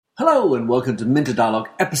Hello and welcome to Minter Dialogue,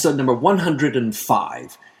 episode number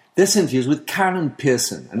 105. This interview is with Carolyn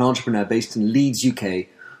Pearson, an entrepreneur based in Leeds, UK,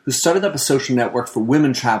 who started up a social network for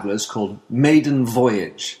women travellers called Maiden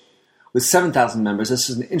Voyage. With 7,000 members, this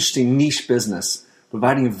is an interesting niche business,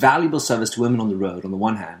 providing a valuable service to women on the road on the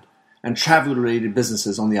one hand, and travel-related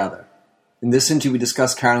businesses on the other. In this interview, we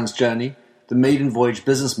discuss Carolyn's journey, the Maiden Voyage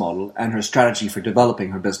business model, and her strategy for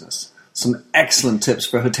developing her business. Some excellent tips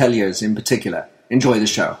for hoteliers in particular. Enjoy the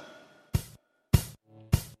show.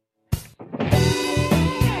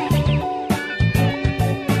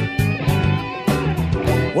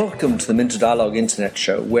 Welcome to the Minter Dialogue Internet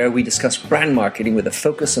Show, where we discuss brand marketing with a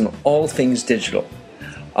focus on all things digital.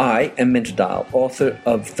 I am Minter Dial, author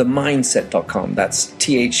of TheMyndset.com, that's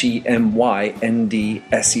TheMyndset,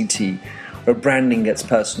 where branding gets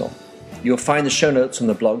personal. You'll find the show notes on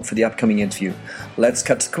the blog for the upcoming interview. Let's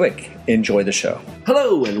cut to the quick. Enjoy the show.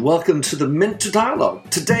 Hello and welcome to the Minter Dialogue.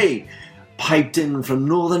 Today, piped in from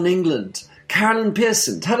Northern England, Carolyn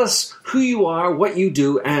Pearson. Tell us who you are, what you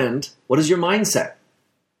do, and what is your mindset?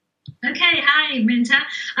 Okay, hi Minter.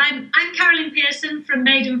 I'm Carolyn Pearson from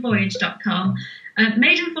MaidenVoyage.com.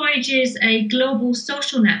 Maiden Voyage is a global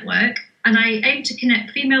social network, and I aim to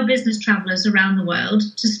connect female business travellers around the world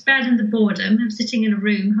to spare them the boredom of sitting in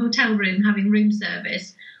a hotel room, having room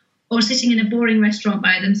service, or sitting in a boring restaurant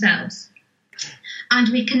by themselves. And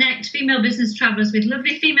we connect female business travellers with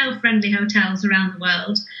lovely female-friendly hotels around the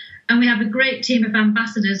world. And we have a great team of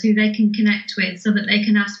ambassadors who they can connect with so that they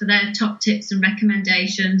can ask for their top tips and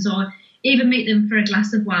recommendations, or even meet them for a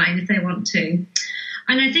glass of wine if they want to.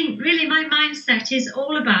 And I think really my mindset is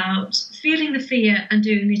all about feeling the fear and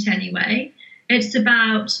doing it anyway. It's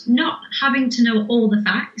about not having to know all the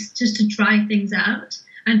facts, just to try things out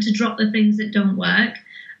and to drop the things that don't work.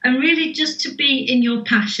 And really just to be in your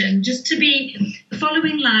passion, just to be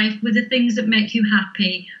following life with the things that make you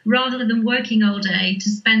happy, rather than working all day to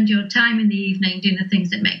spend your time in the evening doing the things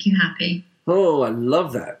that make you happy. Oh, I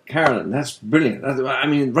love that, Carolyn. That's brilliant. I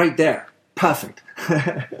mean, right there. Perfect.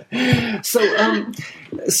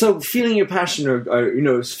 So feeling your passion,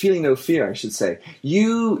 or feeling no fear, I should say.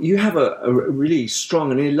 You have a really strong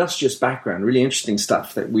and illustrious background, really interesting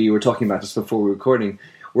stuff that we were talking about just before we were recording.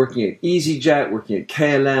 Working at EasyJet, working at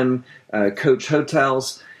KLM, Coach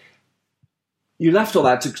Hotels. You left all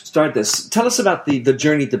that to start this. Tell us about the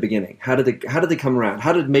journey at the beginning. How did they come around?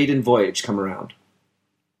 How did Maiden Voyage come around?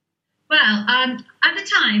 Well, at the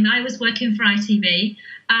time I was working for ITV,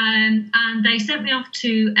 and they sent me off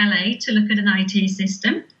to LA to look at an IT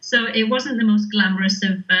system. So it wasn't the most glamorous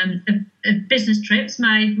of business trips.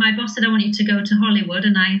 My boss said I wanted to go to Hollywood,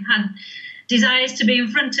 and I had desires to be in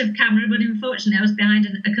front of camera, but unfortunately I was behind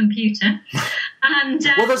a computer. And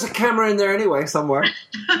well, there's a camera in there anyway, somewhere.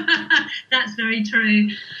 That's very true.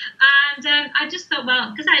 And I just thought,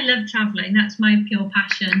 well, because I love travelling, that's my pure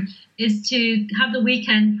passion, is to have the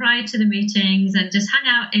weekend prior to the meetings and just hang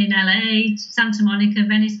out in LA, Santa Monica,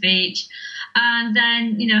 Venice Beach, and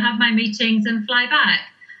then, have my meetings and fly back.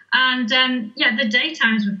 And the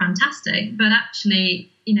daytimes were fantastic, but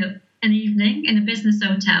actually, an evening in a business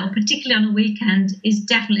hotel, particularly on a weekend, is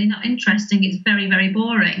definitely not interesting. It's very, very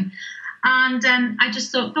boring. And I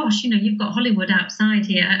just thought, gosh, you've got Hollywood outside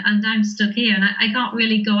here and I'm stuck here, and I can't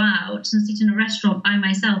really go out and sit in a restaurant by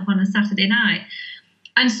myself on a Saturday night.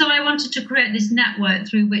 And so I wanted to create this network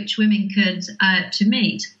through which women could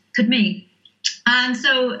meet. And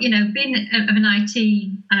so, being of an IT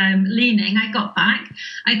leaning, I got back,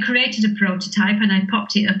 I created a prototype and I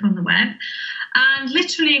popped it up on the web. And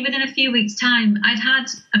literally within a few weeks' time, I'd had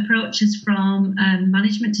approaches from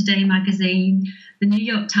Management Today magazine, the New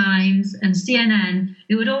York Times and CNN,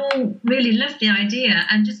 who had all really loved the idea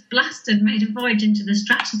and just blasted Maiden Voyage into the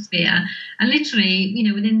stratosphere. And literally,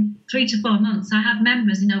 within 3 to 4 months, I had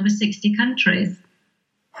members in over 60 countries.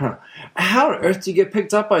 Huh. How on earth do you get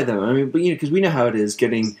picked up by them? I mean, because we know how it is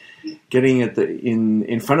getting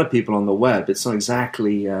in front of people on the web. It's not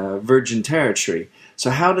exactly virgin territory. So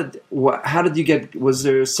how did you get? Was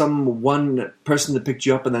there some one person that picked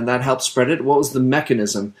you up and then that helped spread it? What was the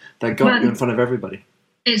mechanism that got you in front of everybody?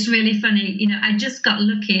 It's really funny. I just got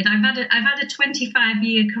lucky. And I've had a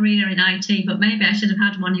 25-year career in IT, but maybe I should have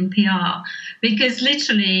had one in PR, because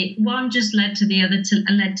literally one just led to the other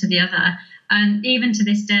and led to the other. And even to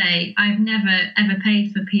this day, I've never, ever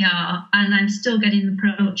paid for PR, and I'm still getting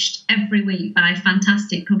approached every week by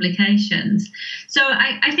fantastic publications. So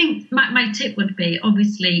I think my tip would be,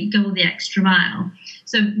 obviously, go the extra mile.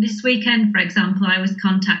 So this weekend, for example, I was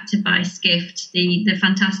contacted by Skift, the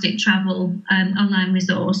fantastic travel online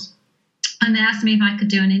resource, and they asked me if I could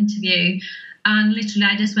do an interview And literally,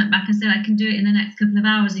 I just went back and said, I can do it in the next couple of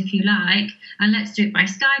hours if you like, and let's do it by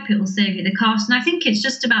Skype. It will save you the cost. And I think it's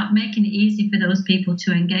just about making it easy for those people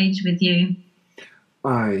to engage with you.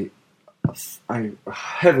 I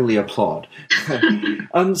heavily applaud.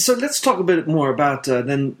 So let's talk a bit more about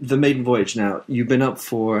then the maiden voyage. Now, you've been up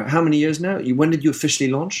for how many years now? When did you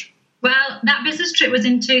officially launch? Well, that business trip was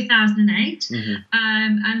in 2008,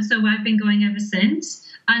 and so I've been going ever since.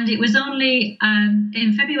 And it was only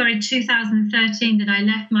in February 2013 that I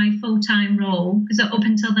left my full-time role, because up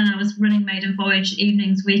until then I was running Maiden Voyage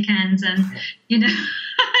evenings, weekends, and,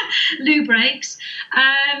 loo breaks.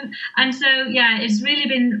 And so, yeah, it's really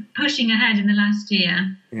been pushing ahead in the last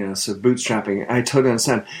year. Yeah, so bootstrapping, I totally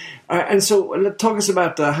understand. And so talk us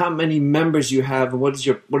about how many members you have, and what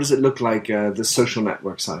does it look like, the social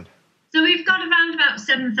network side? So we've got around about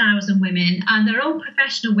 7,000 women, and they're all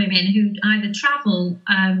professional women who either travel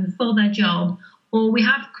for their job, or we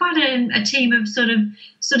have quite a team of sort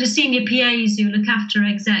of senior PAs who look after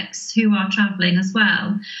execs who are traveling as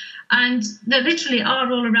well. And they literally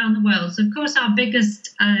are all around the world. So, of course, our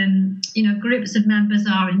biggest groups of members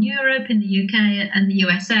are in Europe, in the UK and the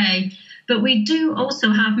USA. But we do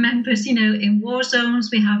also have members, in war zones.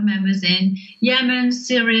 We have members in Yemen,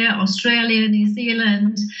 Syria, Australia, New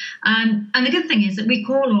Zealand. And the good thing is that we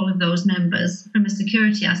call all of those members from a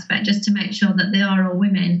security aspect just to make sure that they are all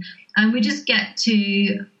women. And we just get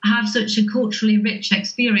to have such a culturally rich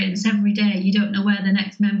experience every day. You don't know where the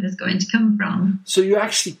next member is going to come from. So you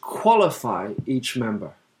actually qualify each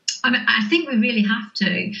member? I think we really have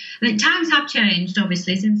to. Times have changed,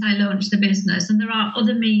 obviously, since I launched the business, and there are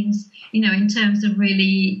other means, in terms of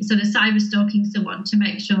really sort of cyber stalking someone to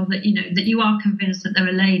make sure that, that you are convinced that they're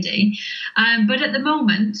a lady. But at the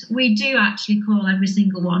moment, we do actually call every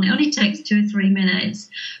single one. It only takes 2 or 3 minutes,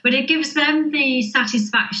 but it gives them the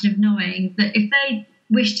satisfaction of knowing that if they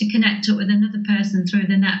wish to connect up with another person through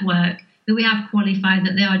the network, that we have qualified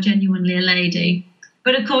that they are genuinely a lady.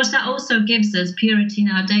 But, of course, that also gives us purity in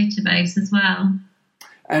our database as well.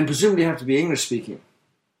 And presumably you have to be English-speaking.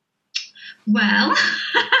 Well,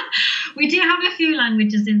 we do have a few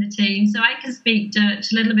languages in the team, so I can speak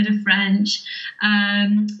Dutch, a little bit of French.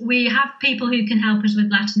 We have people who can help us with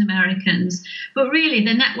Latin Americans. But really,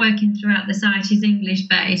 the networking throughout the site is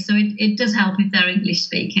English-based, so it does help if they're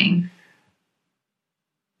English-speaking.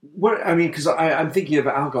 Because I'm thinking of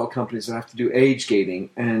alcohol companies that have to do age gating,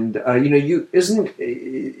 and do you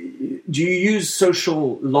use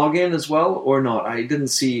social login as well or not? It didn't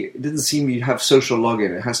seem you have social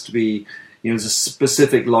login. It has to be, there's a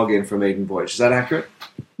specific login for Maiden Voyage. Is that accurate?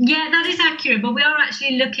 Yeah, that is accurate. But we are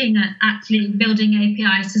actually looking at building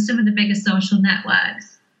APIs to some of the bigger social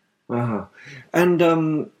networks.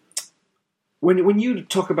 And When you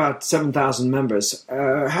talk about 7,000 members,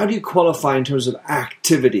 how do you qualify in terms of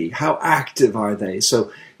activity? How active are they?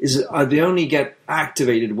 So are they only get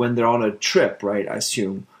activated when they're on a trip, right, I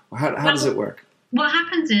assume? Or how does it work? What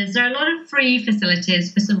happens is there are a lot of free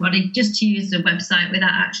facilities for somebody just to use the website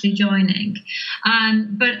without actually joining.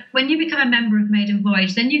 But when you become a member of Maiden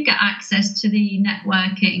Voyage, then you get access to the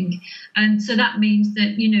networking. And so that means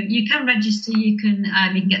that, you can register, you can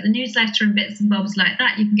get the newsletter and bits and bobs like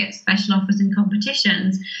that. You can get special offers and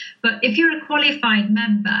competitions. But if you're a qualified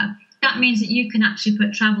member, that means that you can actually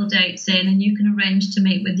put travel dates in and you can arrange to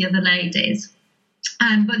meet with the other ladies.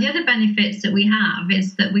 But the other benefits that we have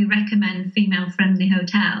is that we recommend female-friendly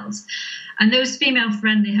hotels. And those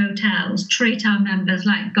female-friendly hotels treat our members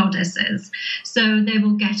like goddesses. So they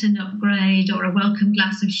will get an upgrade or a welcome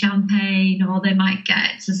glass of champagne, or they might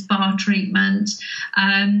get a spa treatment.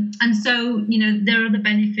 And so, there are other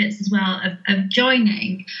benefits as well of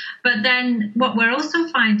joining. But then what we're also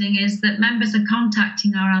finding is that members are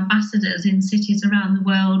contacting our ambassadors in cities around the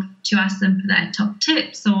world to ask them for their top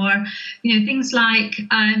tips, or, things like,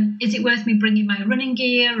 is it worth me bringing my running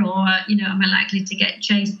gear, or, am I likely to get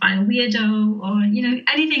chased by a weirdo, or,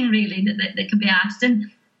 anything really that can be asked.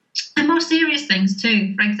 And more serious things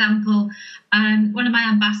too. For example, one of my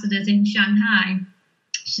ambassadors in Shanghai,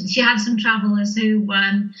 she had some travelers who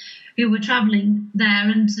were traveling there,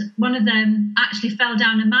 and one of them actually fell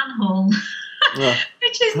down a manhole. Yeah.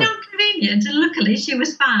 Which is not convenient, and luckily she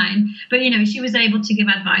was fine. But she was able to give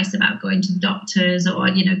advice about going to the doctors, or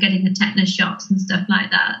getting the tetanus shots and stuff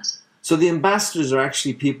like that. So the ambassadors are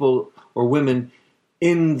actually people or women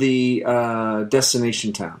in the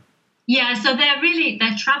destination town. Yeah, so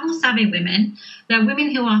they're travel savvy women. They're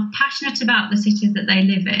women who are passionate about the cities that they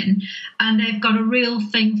live in, and they've got a real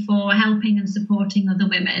thing for helping and supporting other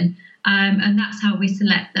women, and that's how we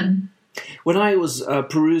select them. When I was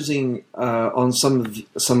perusing on some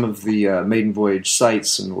of the Maiden Voyage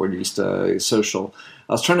sites, and or at least social,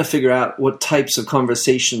 I was trying to figure out what types of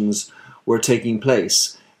conversations were taking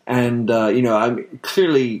place. And, I'm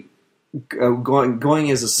clearly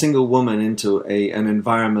going as a single woman into an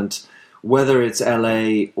environment, whether it's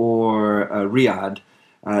LA or Riyadh,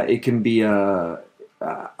 it can be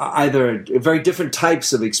either very different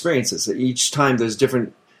types of experiences. Each time there's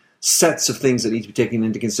different sets of things that need to be taken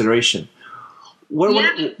into consideration. What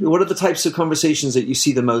are the types of conversations that you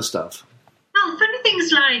see the most of? Well, funny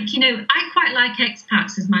things like, I quite like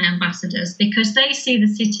expats as my ambassadors because they see the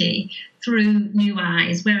city through new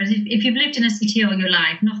eyes, whereas if you've lived in a city all your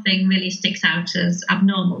life, nothing really sticks out as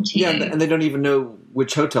abnormal to you. Yeah, and they don't even know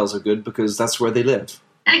which hotels are good because that's where they live.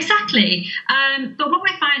 Exactly. But what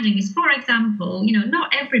we're finding is, for example,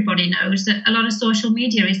 not everybody knows that a lot of social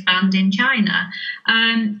media is banned in China.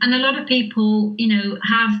 And a lot of people,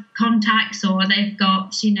 have contacts or they've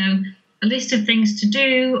got, a list of things to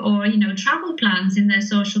do or, travel plans in their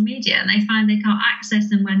social media, and they find they can't access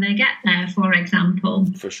them when they get there, for example.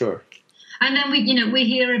 For sure. And then we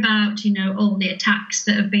hear about, all the attacks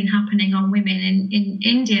that have been happening on women in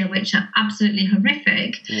India, which are absolutely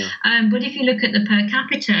horrific. Yeah. But if you look at the per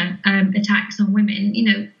capita attacks on women,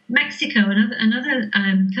 Mexico and other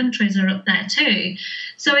countries are up there too.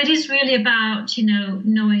 So it is really about,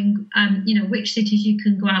 knowing, which cities you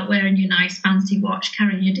can go out wearing your nice fancy watch,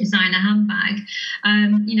 carrying your designer handbag,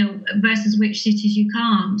 versus which cities you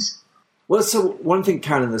can't. Well, so one thing,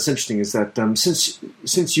 Carolyn, that's interesting is that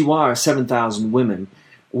since you are 7,000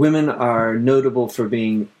 women are notable for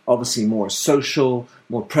being obviously more social,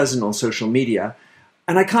 more present on social media.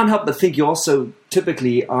 And I can't help but think you also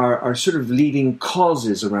typically are sort of leading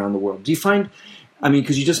causes around the world. Do you find,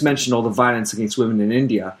 because you just mentioned all the violence against women in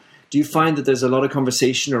India, do you find that there's a lot of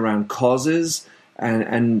conversation around causes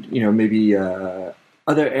and maybe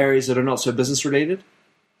other areas that are not so business related?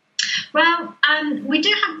 Well, we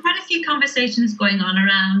do have quite a few conversations going on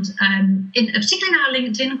around, particularly in our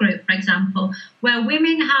LinkedIn group, for example, where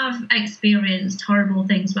women have experienced horrible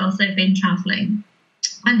things whilst they've been travelling.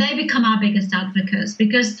 And they become our biggest advocates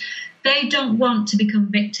because they don't want to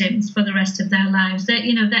become victims for the rest of their lives. They're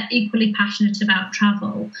equally passionate about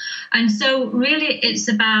travel. And so really it's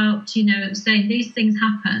about, saying these things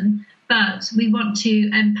happen, but we want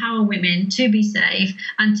to empower women to be safe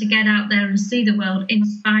and to get out there and see the world in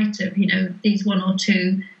spite of, these 1 or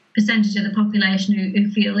 2% of the population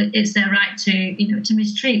who feel it's their right to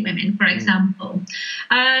mistreat women, for example.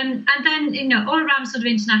 And then, all around sort of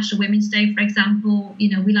International Women's Day, for example,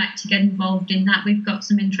 we like to get involved in that. We've got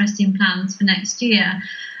some interesting plans for next year.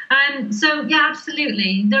 So, yeah,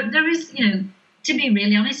 absolutely. There is, to be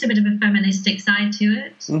really honest, a bit of a feministic side to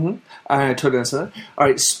it. Mm-hmm. I totally understand that. All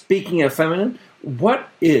right, speaking of feminine, what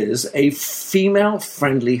is a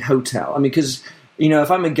female-friendly hotel? Because,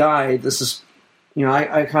 if I'm a guy, this is,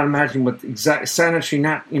 I can't imagine what exact sanitary,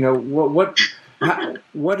 what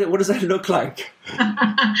does that look like?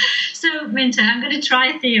 So, Minter, I'm going to try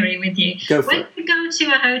a theory with you. Go for when it. you go to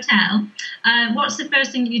a hotel, what's the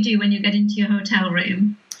first thing you do when you get into your hotel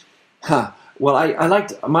room? Well, I like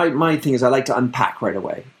to, my thing is I like to unpack right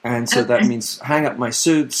away, and so that means hang up my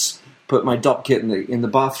suits, put my dock kit in the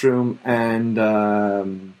bathroom, and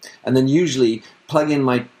then usually plug in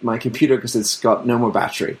my computer because it's got no more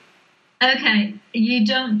battery. Okay, you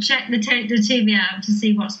don't check the TV out to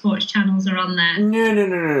see what sports channels are on there?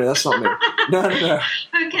 No, that's not me. No.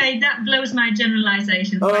 Okay, that blows my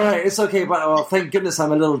generalisation. All right, it's okay, but thank goodness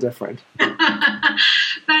I'm a little different. But,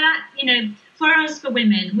 for us, for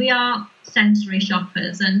women, we are sensory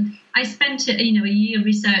shoppers, and I spent a year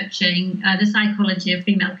researching the psychology of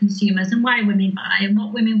female consumers and why women buy and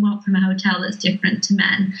what women want from a hotel that's different to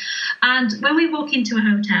men. And when we walk into a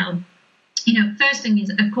hotel, first thing is,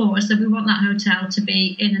 of course, that we want that hotel to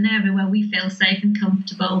be in an area where we feel safe and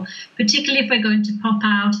comfortable, particularly if we're going to pop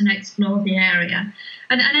out and explore the area.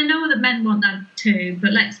 And I know that men want that too,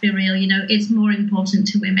 but let's be real, it's more important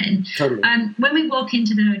to women. Totally. When we walk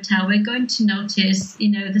into the hotel, we're going to notice,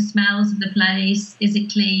 the smells of the place. Is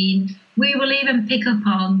it clean? We will even pick up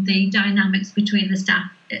on the dynamics between the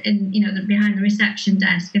staff and, behind the reception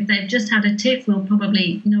desk. If they've just had a tiff, we'll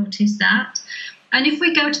probably notice that. And if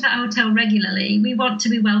we go to that hotel regularly, we want to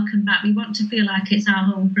be welcomed back. We want to feel like it's our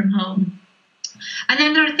home from home. And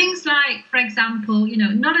then there are things like, for example,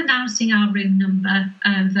 not announcing our room number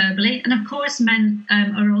verbally. And of course, men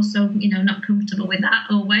are also, not comfortable with that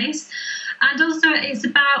always. And also it's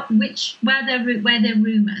about where they're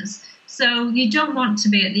rumours. So you don't want to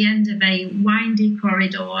be at the end of a windy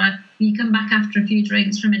corridor. You come back after a few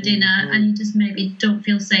drinks from a dinner and you just maybe don't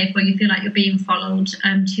feel safe, or you feel like you're being followed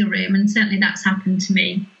to your room. And certainly that's happened to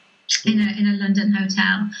me in a London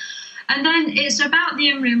hotel. And then it's about the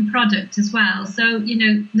in-room product as well. So,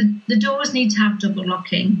 the doors need to have double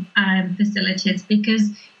locking facilities because,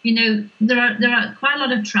 there are quite a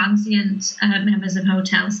lot of transient members of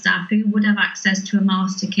hotel staff who would have access to a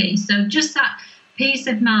master key. So just that peace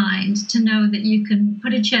of mind to know that you can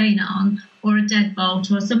put a chain on or a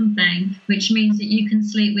deadbolt or something, which means that you can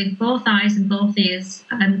sleep with both eyes and both ears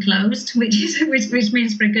closed, which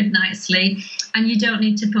means for a good night's sleep, and you don't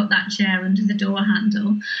need to put that chair under the door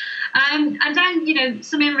handle. And then,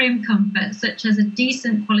 some in-room comfort, such as a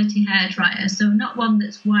decent quality hairdryer, so not one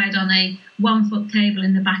that's wired on a 1-foot cable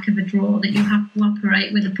in the back of a drawer that you have to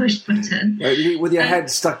operate with a push button. With your head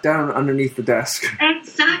stuck down underneath the desk.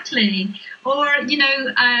 Exactly. Or,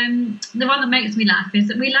 the one that makes me laugh is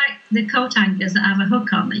that we like the coat hangers that have a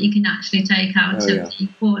hook on that you can actually take out of the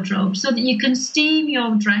wardrobe so that you can steam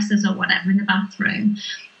your dresses or whatever in the bathroom.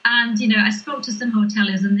 And, I spoke to some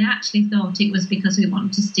hoteliers and they actually thought it was because we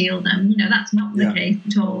wanted to steal them. That's not the case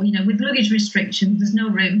at all. With luggage restrictions, there's no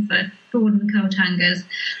room for wooden coat hangers.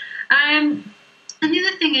 And the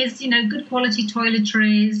other thing is, good quality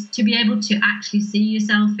toiletries, to be able to actually see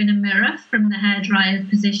yourself in a mirror from the hairdryer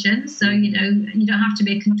position. So, you don't have to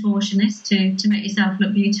be a contortionist to make yourself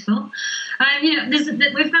look beautiful.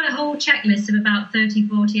 We've got a whole checklist of about 30,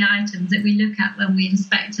 40 items that we look at when we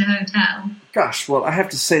inspect a hotel. Gosh, well, I have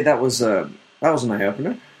to say that was an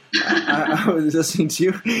eye-opener. I was listening to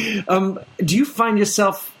you. Do you find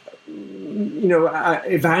yourself,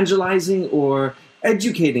 evangelizing or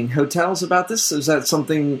educating hotels about this? Is that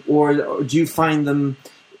something, or do you find them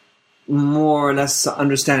more or less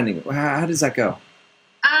understanding? How does that go?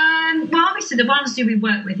 Well, obviously, the ones who we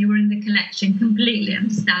work with who are in the collection completely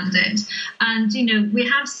understand it. And, we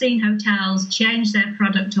have seen hotels change their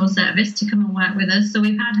product or service to come and work with us. So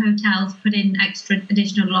we've had hotels put in extra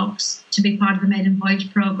additional locks to be part of the Maiden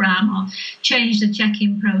Voyage programme, or change the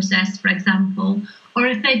check-in process, for example. Or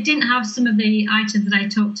if they didn't have some of the items that I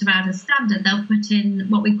talked about as standard, they'll put in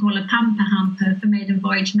what we call a pamper hamper for Maiden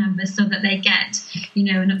Voyage members so that they get,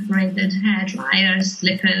 an upgraded hairdryer,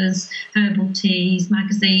 slippers, herbal teas,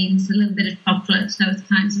 magazines, a little bit of chocolate, those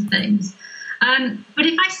kinds of things. But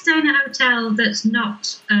if I stay in a hotel that's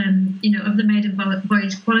not, of the Maiden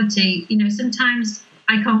Voyage quality, sometimes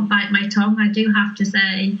I can't bite my tongue. I do have to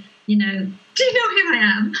say, do you know who I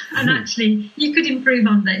am? And actually, you could improve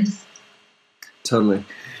on this. Totally.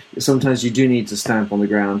 Sometimes you do need to stamp on the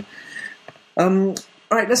ground.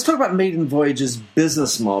 All right, let's talk about Maiden Voyage's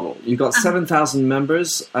business model. You've got 7,000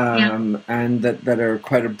 members, and that are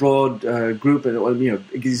quite a broad group,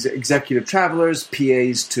 executive travelers,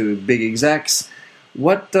 PAs to big execs.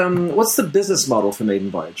 What's the business model for Maiden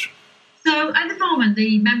Voyage? So at the moment,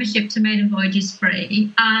 the membership to Maiden Voyage is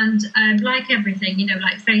free, and like everything,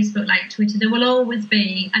 like Facebook, like Twitter, there will always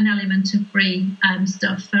be an element of free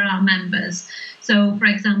stuff for our members. So, for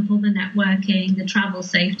example, the networking, the travel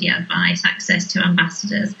safety advice, access to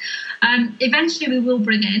ambassadors. Eventually, we will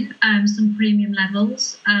bring in some premium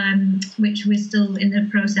levels, which we're still in the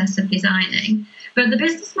process of designing. But the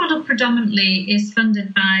business model predominantly is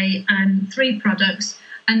funded by 3 products.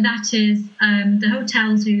 And that is the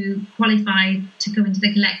hotels who qualify to go into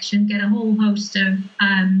the collection get a whole host of,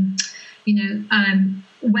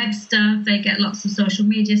 web stuff. They get lots of social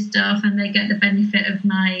media stuff, and they get the benefit of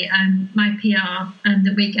my PR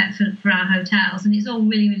that we get for our hotels. And it's all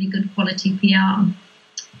really, really good quality PR.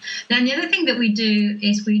 Then the other thing that we do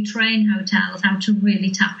is we train hotels how to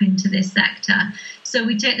really tap into this sector. So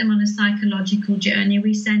we take them on a psychological journey.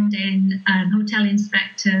 We send in hotel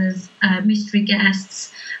inspectors, mystery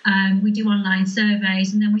guests. We do online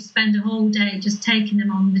surveys, and then we spend a whole day just taking them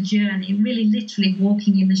on the journey, really literally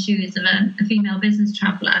walking in the shoes of a female business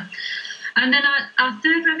traveller. And then our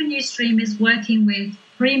third revenue stream is working with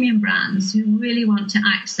premium brands who really want to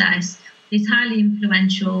access this highly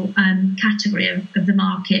influential category of the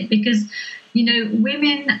market, because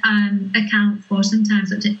women account for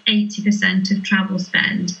sometimes up to 80% of travel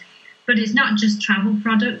spend. But it's not just travel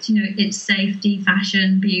products, it's safety,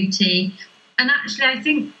 fashion, beauty. And actually, I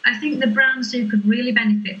think the brands who could really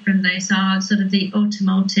benefit from this are sort of the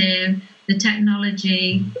automotive, the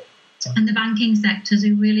technology, and the banking sectors,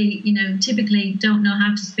 who really, typically don't know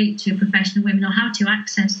how to speak to professional women or how to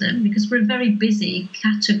access them, because we're a very busy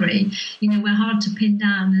category. We're hard to pin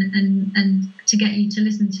down and to get you to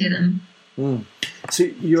listen to them. Mm. So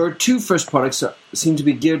your 2 first products seem to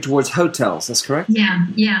be geared towards hotels, that's correct?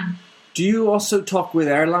 Yeah. Do you also talk with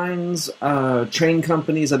airlines, train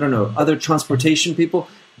companies, other transportation people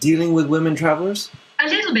dealing with women travelers? A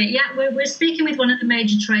little bit, yeah. We're speaking with one of the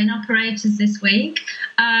major train operators this week.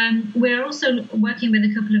 We're also working with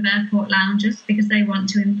a couple of airport lounges because they want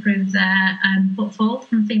to improve their footfall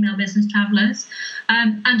from female business travellers.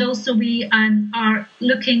 And also we are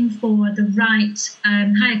looking for the right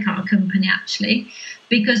hire car company, actually,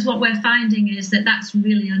 because what we're finding is that that's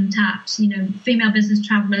really untapped. You know, female business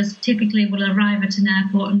travellers typically will arrive at an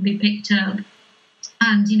airport and be picked up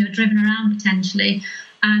and, you know, driven around potentially.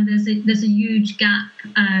 And there's a huge gap,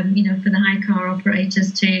 you know, for the hire car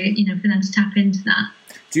operators to, you know, for them to tap into that.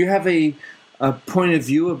 Do you have a point of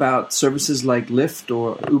view about services like Lyft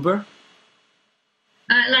or Uber?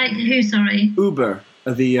 Like who? Sorry. Uber,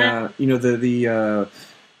 I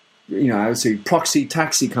would say proxy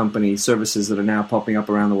taxi company services that are now popping up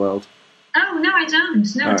around the world. Oh no, I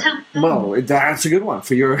don't. No, tell me. Well, that's a good one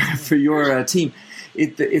for your team.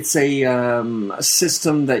 It's a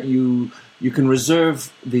system that you can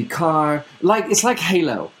reserve the car, it's like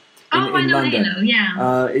Halo in London, Halo,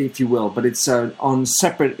 yeah. If you will. But it's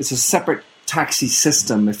It's a separate taxi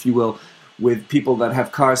system, if you will, with people that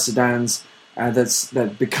have cars, sedans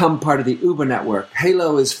that become part of the Uber network.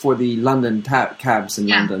 Halo is for the London cabs in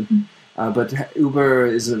London, but Uber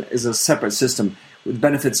is a separate system with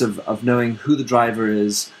benefits of knowing who the driver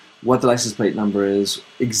is, what the license plate number is,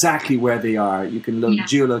 exactly where they are. You can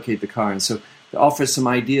geolocate the car, and so it offers some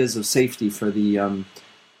ideas of safety for the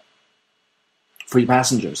for your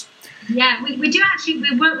passengers. Yeah, we do actually.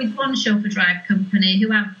 We work with one chauffeur drive company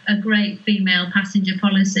who have a great female passenger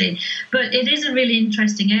policy, but it is a really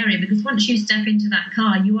interesting area because once you step into that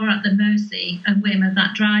car, you are at the mercy and whim of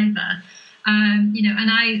that driver. You know, and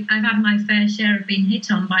I've had my fair share of being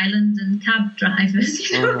hit on by London cab drivers,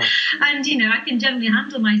 you know, and, you know, I can generally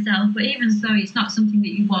handle myself, but even so, it's not something that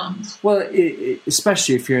you want. Well,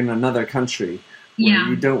 especially if you're in another country where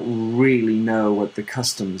you don't really know what the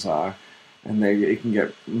customs are, and it can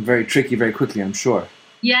get very tricky very quickly, I'm sure.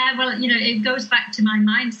 Yeah, well, you know, it goes back to my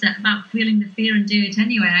mindset about feeling the fear and do it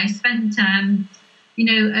anyway. I spent, you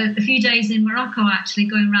know, a few days in Morocco actually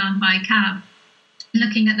going around by cab,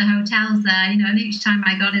 looking at the hotels there, you know, and each time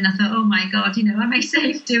I got in, I thought, oh my God, you know, am I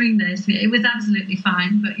safe doing this? It was absolutely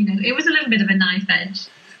fine, but, you know, it was a little bit of a knife edge.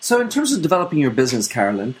 So in terms of developing your business,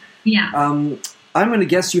 Carolyn, I'm going to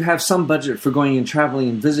guess you have some budget for going and traveling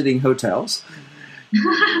and visiting hotels.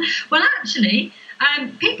 Well, actually,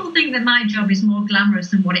 people think that my job is more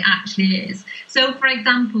glamorous than what it actually is. So, for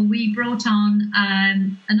example, we brought on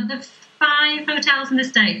another 5 hotels in the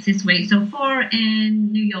States this week, so 4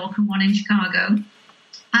 in New York and 1 in Chicago.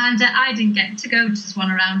 And I didn't get to go to just one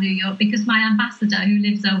around New York because my ambassador who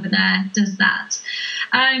lives over there does that.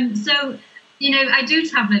 So, you know, I do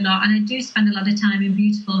travel a lot and I do spend a lot of time in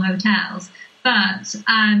beautiful hotels. But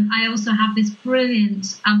I also have this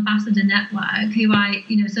brilliant ambassador network who I,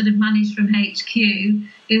 you know, sort of manage from HQ,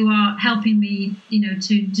 who are helping me, you know,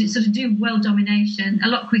 to do world domination a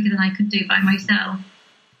lot quicker than I could do by myself.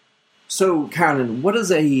 So, Carolyn, what does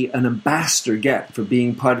an ambassador get for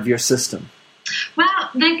being part of your system? Well,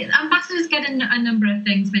 ambassadors get a number of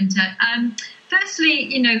things, Minter. Firstly,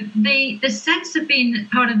 you know, the sense of being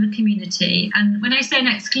part of the community, and when I say an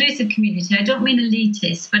exclusive community, I don't mean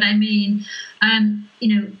elitist, but I mean,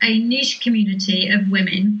 you know, a niche community of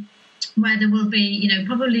women where there will be, you know,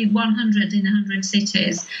 probably 100 in 100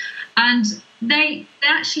 cities, and they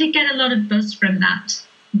actually get a lot of buzz from that.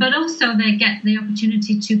 But also they get the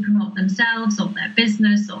opportunity to promote themselves or their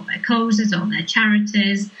business or their causes or their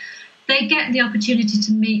charities. They get the opportunity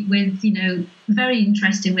to meet with, you know, very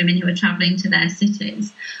interesting women who are travelling to their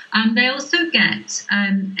cities. They also get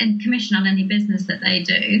commission on any business that they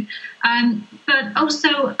do. But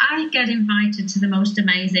also I get invited to the most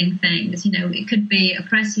amazing things. You know, it could be a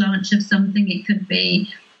press launch of something. It could be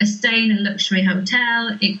a stay in a luxury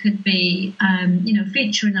hotel. It could be, you know,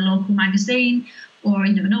 featuring a local magazine, or,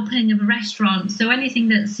 you know, an opening of a restaurant. So anything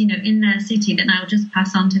that's, you know, in their city, then I'll just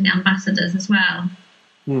pass on to the ambassadors as well.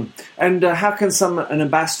 And how can an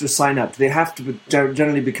ambassador sign up? Do they have to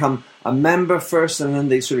generally become a member first and then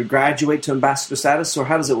they sort of graduate to ambassador status, or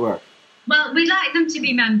how does it work? Well, we like them to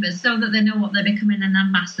be members so that they know what they're becoming an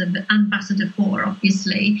ambassador for,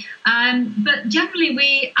 obviously. But generally,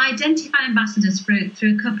 we identify ambassadors through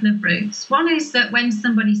a couple of routes. One is that when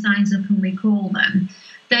somebody signs up and we call them,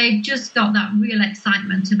 they've just got that real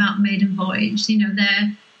excitement about Maiden Voyage. You know,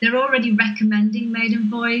 they're already recommending Maiden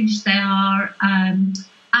Voyage. They are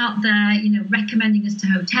out there, you know, recommending us to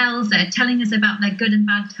hotels. They're telling us about their good and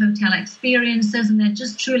bad hotel experiences, and they're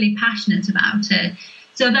just truly passionate about it.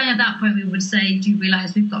 So then at that point we would say, do you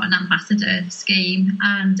realise we've got an ambassador scheme?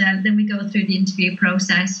 And then we go through the interview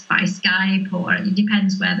process by Skype, or it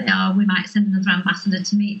depends where they are. We might send another ambassador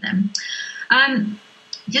to meet them.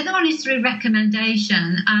 The other one is through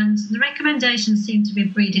recommendation, and the recommendations seem to be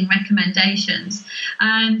breeding recommendations.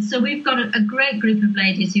 So we've got a great group of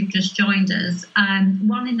ladies who've just joined us,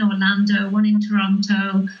 one in Orlando, one in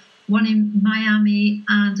Toronto, one in Miami,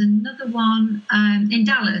 and another one in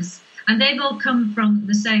Dallas. And they've all come from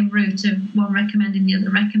the same route of one recommending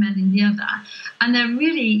the other. And they're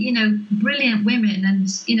really, brilliant women. And,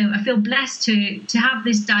 I feel blessed to have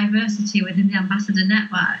this diversity within the Ambassador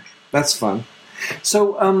Network. That's fun.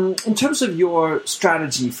 So in terms of your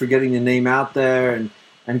strategy for getting the name out there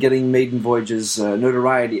and getting Maiden Voyage's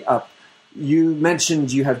notoriety up, you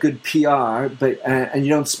mentioned you have good PR, but and you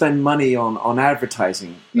don't spend money on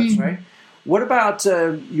advertising. That's right. What about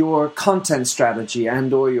your content strategy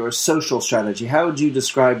and or your social strategy? How would you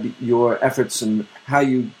describe your efforts and how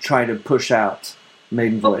you try to push out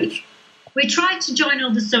Maiden Voyage? We try to join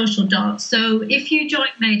all the social dots. So if you join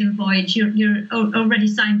Maiden Voyage, you're already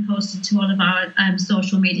signposted to all of our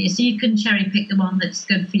social media. So you can cherry pick the one that's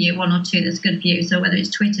good for you, one or two that's good for you. So whether it's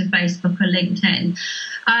Twitter, Facebook or LinkedIn.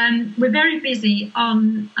 We're very busy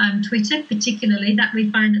on Twitter, particularly. That we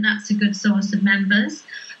find that's a good source of members.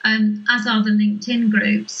 As are the LinkedIn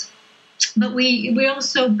groups. But we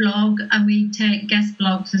also blog and we take guest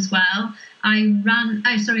blogs as well. I run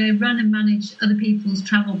and manage other people's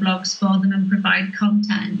travel blogs for them and provide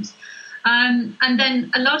content. And then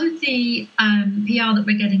a lot of the PR that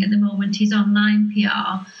we're getting at the moment is online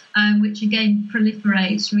PR, which again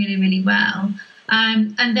proliferates really, really well.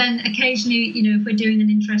 And then occasionally, if we're doing an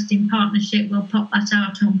interesting partnership, we'll pop that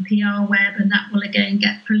out on PR Web and that will again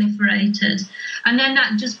get proliferated. And then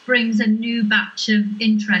that just brings a new batch of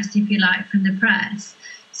interest, if you like, from the press.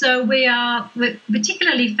 So we're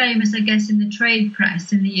particularly famous, I guess, in the trade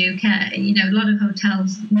press in the UK. A lot of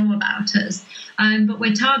hotels know about us. But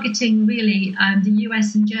we're targeting really the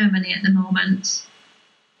US and Germany at the moment.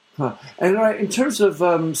 Huh. And in terms of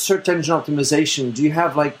search engine optimization, do you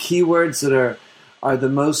have keywords that are the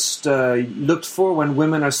most looked for when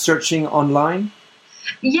women are searching online?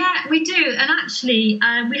 Yeah, we do. And actually,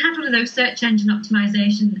 we had one of those search engine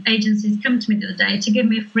optimization agencies come to me the other day to give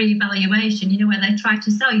me a free evaluation, where they try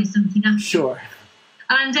to sell you something after. Sure.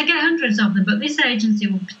 And I get hundreds of them, but this agency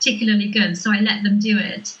was particularly good, so I let them do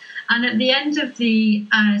it. And at the end of the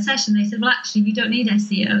session, they said, well, actually, you don't need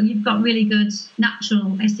SEO. You've got really good natural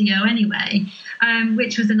SEO anyway,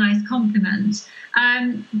 which was a nice compliment.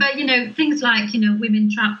 But, things like,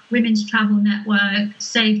 Women's Travel Network,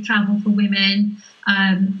 Safe Travel for Women.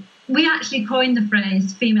 We actually coined the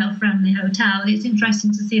phrase female-friendly hotel. It's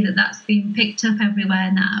interesting to see that that's being picked up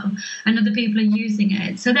everywhere now and other people are using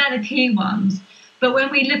it. So they're the key ones. But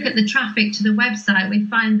when we look at the traffic to the website, we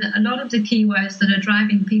find that a lot of the keywords that are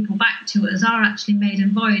driving people back to us are actually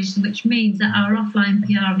Maiden Voyage, which means that our offline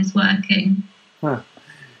PR is working. Huh.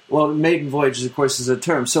 Well, Maiden Voyage, of course, is a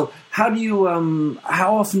term. So how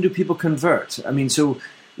often do people convert? I mean, so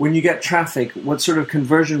when you get traffic, what sort of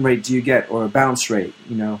conversion rate do you get or a bounce rate,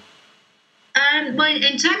 Well,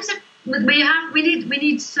 in terms of, we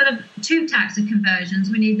need sort of two types of conversions.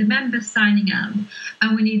 We need the members signing up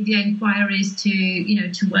and we need the inquiries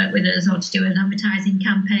to work with us or to do an advertising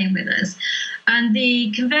campaign with us. And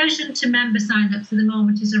the conversion to member sign-ups at the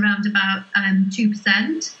moment is around about 2%.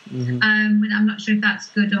 Mm-hmm. I'm not sure if that's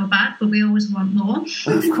good or bad, but we always want more.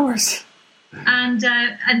 Of course. And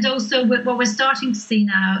also what we're starting to see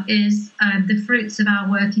now is the fruits of our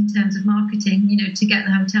work in terms of marketing, to get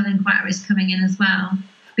the hotel inquiries coming in as well.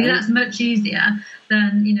 Because that's much easier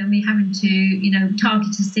than, me having to,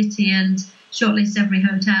 target a city and shortlist every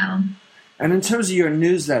hotel. And in terms of your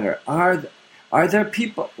newsletter, are there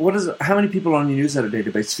people, how many people are on your newsletter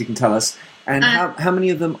database, if you can tell us? And how many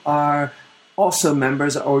of them are also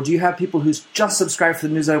members, or do you have people who's just subscribed for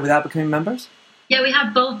the newsletter without becoming members? Yeah, we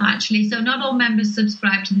have both, actually. So not all members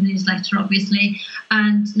subscribe to the newsletter, obviously,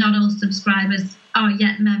 and not all subscribers are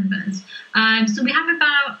yet members. So we have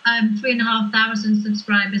about 3,500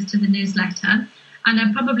 subscribers to the newsletter, and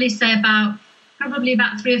I'd probably say about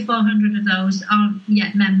 300 or 400 of those aren't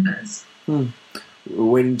yet members.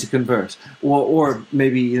 Waiting to convert, or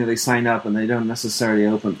maybe they sign up and they don't necessarily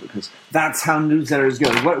open because that's how newsletters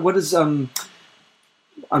go. What is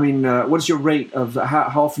what is your rate of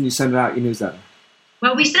how often you send out your newsletter?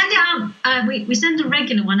 Well, we send it out. We send a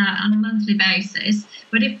regular one out on a monthly basis.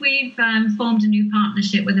 But if we've formed a new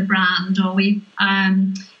partnership with a brand, or we've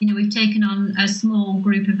taken on a small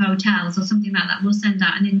group of hotels or something like that, we'll send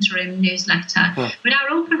out an interim newsletter. Huh. But our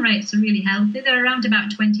open rates are really healthy. They're around about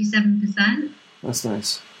 27%. That's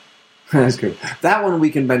nice. That's good. That one we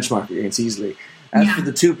can benchmark against easily. As for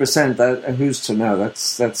the 2%, that who's to know?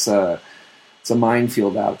 it's a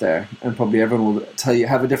minefield out there, and probably everyone will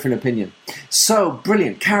have a different opinion. So,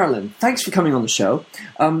 brilliant. Carolyn, thanks for coming on the show.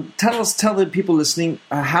 Tell the people listening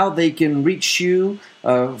how they can reach you,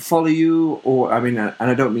 follow you, and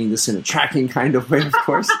I don't mean this in a tracking kind of way, of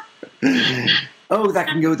course. Oh, that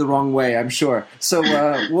can go the wrong way, I'm sure. So,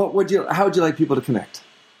 how would you like people to connect?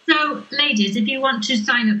 So, ladies, if you want to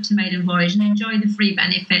sign up to Maiden Voyage and enjoy the free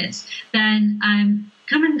benefits, then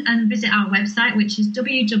come and visit our website, which is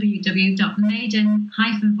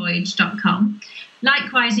www.maiden-voyage.com.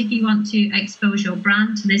 Likewise, if you want to expose your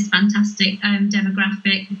brand to this fantastic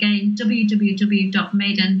demographic, again,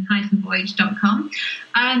 www.maiden-voyage.com.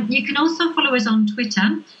 You can also follow us on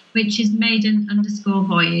Twitter, which is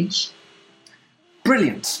Maiden_Voyage.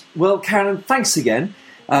 Brilliant. Well, Carolyn, thanks again.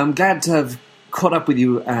 I'm glad to have caught up with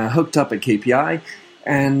you, hooked up at KPI.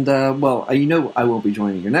 And, I won't be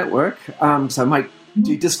joining your network, so I might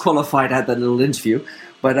be disqualified at that little interview.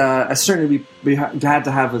 But I certainly be glad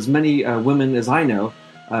to have as many women as I know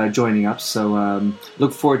joining up. So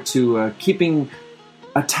look forward to keeping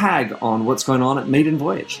a tag on what's going on at Maiden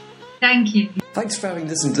Voyage. Thank you. Thanks for having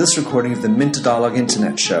listened to this recording of the Minter Dialogue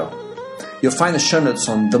Internet Show. You'll find the show notes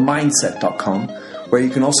on themindset.com, where you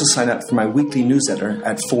can also sign up for my weekly newsletter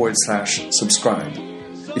at /subscribe.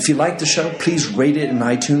 If you like the show, please rate it in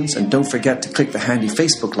iTunes, and don't forget to click the handy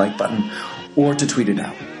Facebook like button or to tweet it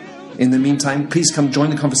out. In the meantime, please come join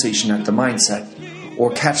the conversation at The Mindset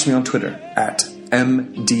or catch me on Twitter at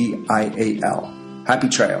MDIAL. Happy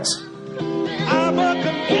trails. I'm a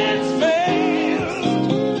convinced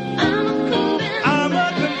man. I'm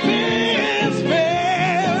a convinced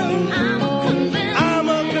man. I'm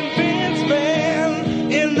a convinced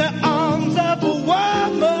man in the arms of a woman.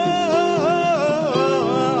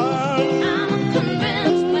 I'm a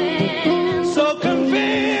convinced man. So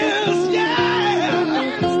convinced, yeah.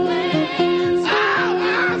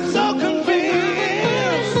 I'm so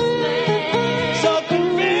convinced. So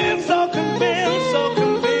convinced, so convinced, so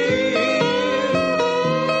convinced.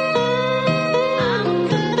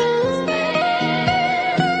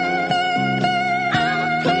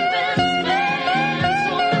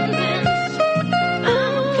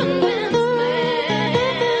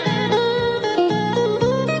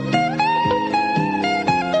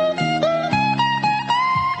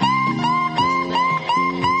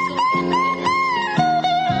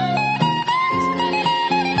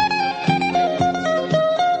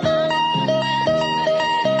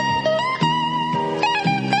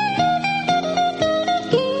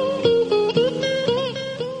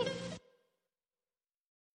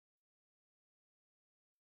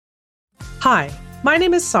 Hi, my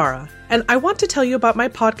name is Sarah, and I want to tell you about my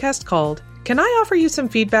podcast called Can I Offer You Some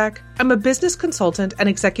Feedback? I'm a business consultant and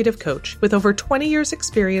executive coach with over 20 years'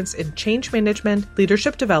 experience in change management,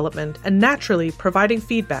 leadership development, and naturally providing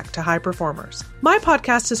feedback to high performers. My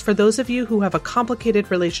podcast is for those of you who have a complicated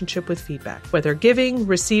relationship with feedback, whether giving,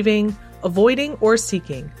 receiving, avoiding, or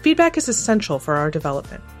seeking. Feedback is essential for our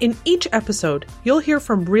development. In each episode, you'll hear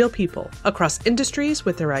from real people across industries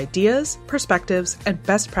with their ideas, perspectives, and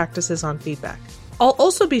best practices on feedback. I'll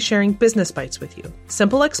also be sharing business bites with you,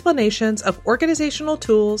 simple explanations of organizational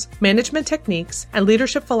tools, management techniques, and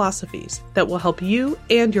leadership philosophies that will help you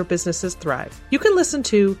and your businesses thrive. You can listen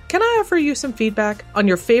to Can I Offer You Some Feedback on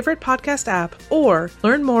your favorite podcast app, or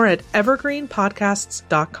learn more at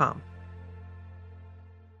evergreenpodcasts.com.